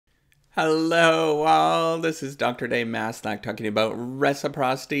Hello all, this is Dr. Dave Maslock talking about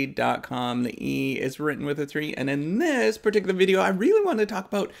reciprocity.com. The E is written with a 3, and in this particular video I really want to talk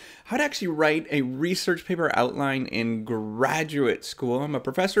about how to actually write a research paper outline in graduate school. I'm a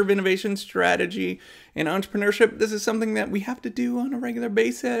professor of innovation strategy and entrepreneurship. This is something that we have to do on a regular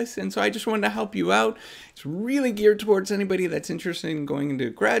basis, and so I just wanted to help you out. It's really geared towards anybody that's interested in going into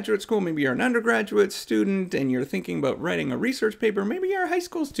graduate school. Maybe you're an undergraduate student and you're thinking about writing a research paper. Maybe you're a high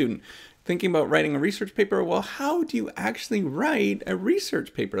school student thinking about writing a research paper. Well, how do you actually write a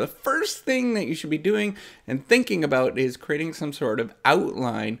research paper? The first thing that you should be doing and thinking about is creating some sort of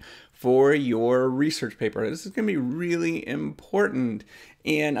outline for your research paper. This is going to be really important.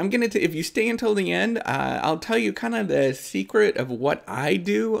 And I'm going to, if you stay until the end, I'll tell you kind of the secret of what I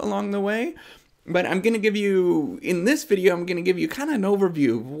do along the way. But I'm going to give you, in this video, I'm going to give you kind of an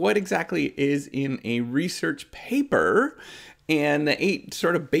overview of what exactly is in a research paper and the 8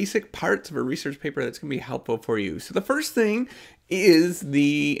 sort of basic parts of a research paper that's going to be helpful for you. So the first thing is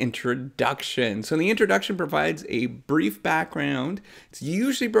the introduction. So the introduction provides a brief background. It's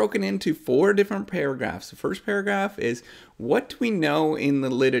usually broken into 4 different paragraphs. The first paragraph is, what do we know in the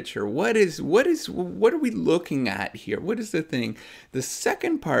literature? What are we looking at here? What is the thing? The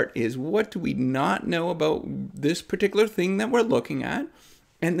second part is, what do we not know about this particular thing that we're looking at?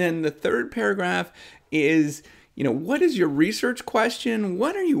 And then the third paragraph is, what is your research question?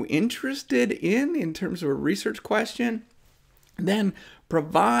 What are you interested in terms of a research question? Then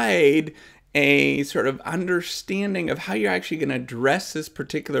provide a sort of understanding of how you're actually going to address this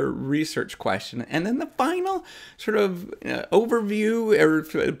particular research question. And then the final sort of overview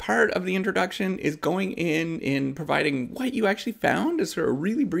or part of the introduction is going in providing what you actually found, a sort of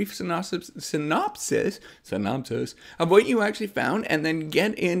really brief synopsis of what you actually found, and then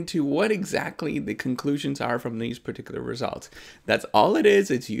get into what exactly the conclusions are from these particular results. That's all it is.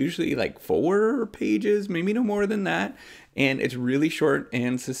 It's usually like 4 pages, maybe no more than that. And it's really short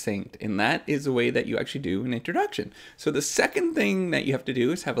and succinct. And that is the way that you actually do an introduction. So the second thing that you have to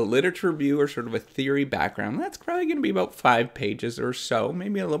do is have a literature review or sort of a theory background. That's probably going to be about 5 pages or so,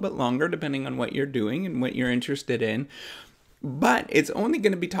 maybe a little bit longer depending on what you're doing and what you're interested in. But it's only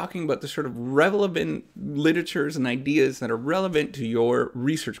going to be talking about the sort of relevant literatures and ideas that are relevant to your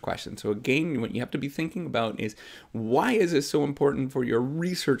research question. So again, what you have to be thinking about is, why is this so important for your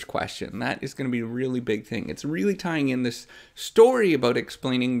research question? That is going to be a really big thing. It's really tying in this story about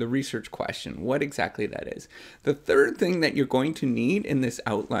explaining the research question, what exactly that is. The third thing that you're going to need in this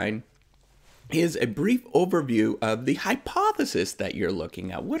outline is a brief overview of the hypothesis that you're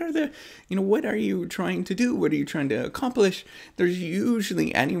looking at. What are the, what are you trying to do? What are you trying to accomplish? There's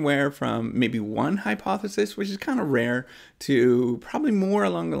usually anywhere from maybe 1 hypothesis, which is kind of rare, to probably more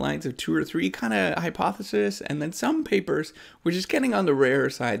along the lines of 2 or 3 kind of hypotheses. And then some papers, which is getting on the rare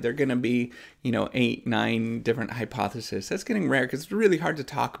side, they're going to be, 8, 9 different hypotheses. That's getting rare because it's really hard to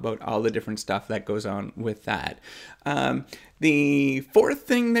talk about all the different stuff that goes on with that. The fourth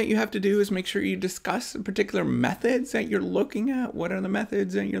thing that you have to do is make sure you discuss the particular methods that you're looking at. What are the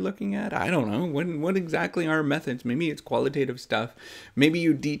methods that you're looking at? I don't know. What exactly are methods? Maybe it's qualitative stuff. Maybe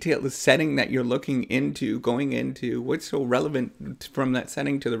you detail the setting that you're looking into, going into, what's so relevant from that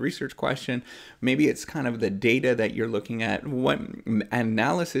setting to the research question. Maybe it's kind of the data that you're looking at, what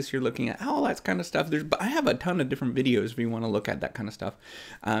analysis you're looking at, all that kind of stuff. I have a ton of different videos if you want to look at that kind of stuff.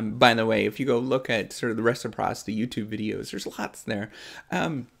 By the way, if you go look at sort of the reciprocity YouTube videos, there's lots there.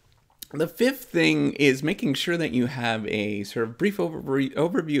 The fifth thing is making sure that you have a sort of brief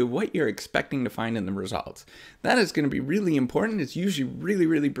overview of what you're expecting to find in the results. That is going to be really important. It's usually really,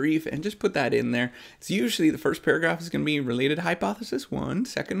 really brief, and just put that in there. It's usually the first paragraph is going to be related hypothesis 1,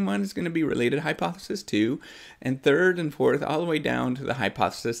 second one is going to be related hypothesis 2, and third and fourth all the way down to the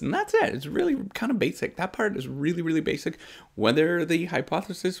hypothesis, and that's it. It's really kind of basic. That part is really, really basic, whether the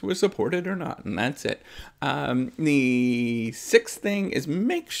hypothesis was supported or not, and that's it. The sixth thing is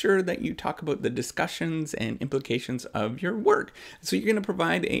make sure that you talk about the discussions and implications of your work. So you're going to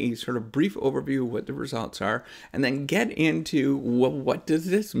provide a sort of brief overview of what the results are, and then get into, well, what does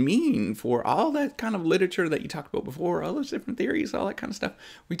this mean for all that kind of literature that you talked about before, all those different theories, all that kind of stuff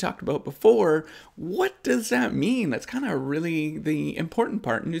we talked about before. What does that mean? That's kind of really the important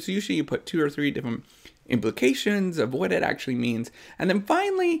part, and it's usually you put 2 or 3 different implications of what it actually means. And then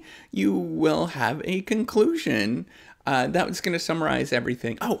finally, you will have a conclusion that was going to summarize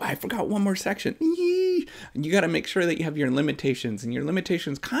everything. Oh, I forgot one more section. You got to make sure that you have your limitations, and your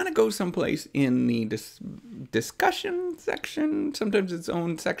limitations kind of go someplace in the discussion section, sometimes its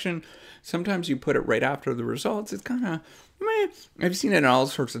own section, sometimes you put it right after the results. It's kind of meh. I've seen it in all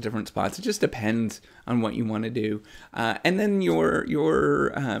sorts of different spots. It just depends on what you want to do. And then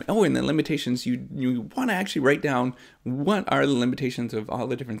and the limitations, you want to actually write down what are the limitations of all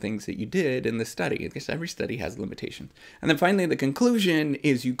the different things that you did in the study. I guess every study has limitations. And then finally, the conclusion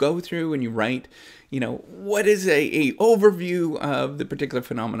is you go through and you write, what is a overview of the particular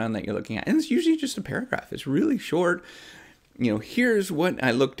phenomenon that you're looking at. And it's usually just a paragraph. It's really short. Here's what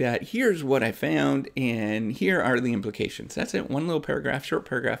I looked at, here's what I found, and here are the implications. That's it. One little paragraph, short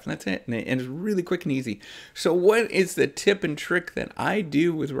paragraph, and that's it. And it's really quick and easy. So what is the tip and trick that I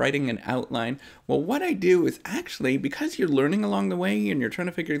do with writing an outline? Well, what I do is actually, because you're learning along the way and you're trying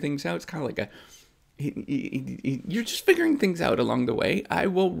to figure things out, it's kind of like you're just figuring things out along the way. I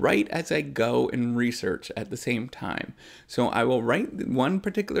will write as I go and research at the same time. So I will write one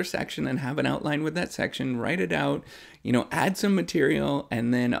particular section and have an outline with that section, write it out, add some material,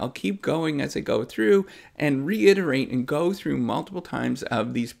 and then I'll keep going as I go through and reiterate and go through multiple times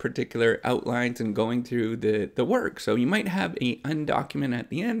of these particular outlines and going through the work. So you might have an undocumented at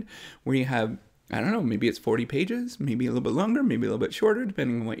the end where you have, I don't know, maybe it's 40 pages, maybe a little bit longer, maybe a little bit shorter,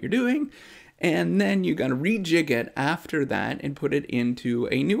 depending on what you're doing. And then you got to rejig it after that and put it into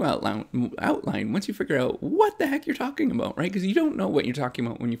a new outline once you figure out what the heck you're talking about, right? Because you don't know what you're talking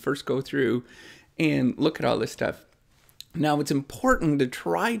about when you first go through and look at all this stuff. Now, it's important to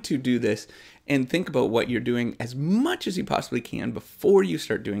try to do this and think about what you're doing as much as you possibly can before you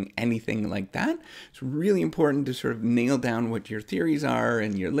start doing anything like that. It's really important to sort of nail down what your theories are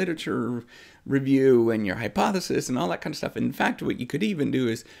and your literature review and your hypothesis and all that kind of stuff. In fact, what you could even do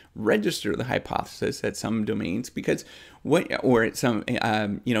is register the hypothesis at some domains, because or at some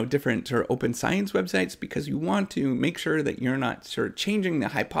different sort of open science websites, because you want to make sure that you're not sort of changing the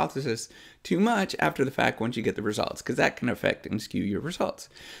hypothesis too much after the fact once you get the results, because that can affect and skew your results.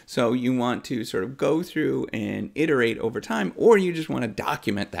 So you want to sort of go through and iterate over time, or you just want to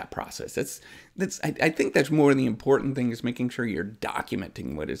document that process. I think that's more the important thing, is making sure you're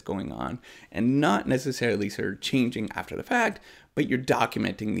documenting what is going on and not necessarily sort of changing after the fact, but you're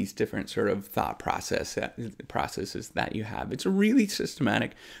documenting these different sort of thought processes that you have. It's a really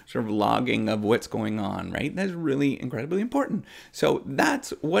systematic sort of logging of what's going on, right? That's really incredibly important. So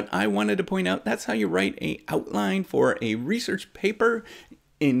that's what I wanted to point out. That's how you write an outline for a research paper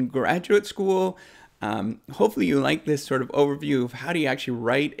in graduate school. Hopefully you like this sort of overview of how do you actually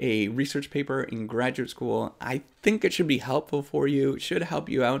write a research paper in graduate school. I think it should be helpful for you. It should help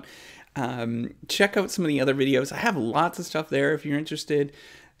you out. Check out some of the other videos. I have lots of stuff there if you're interested.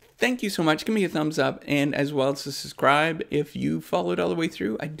 Thank you so much. Give me a thumbs up, and as well as to subscribe if you followed all the way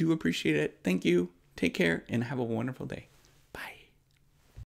through. I do appreciate it. Thank you. Take care and have a wonderful day.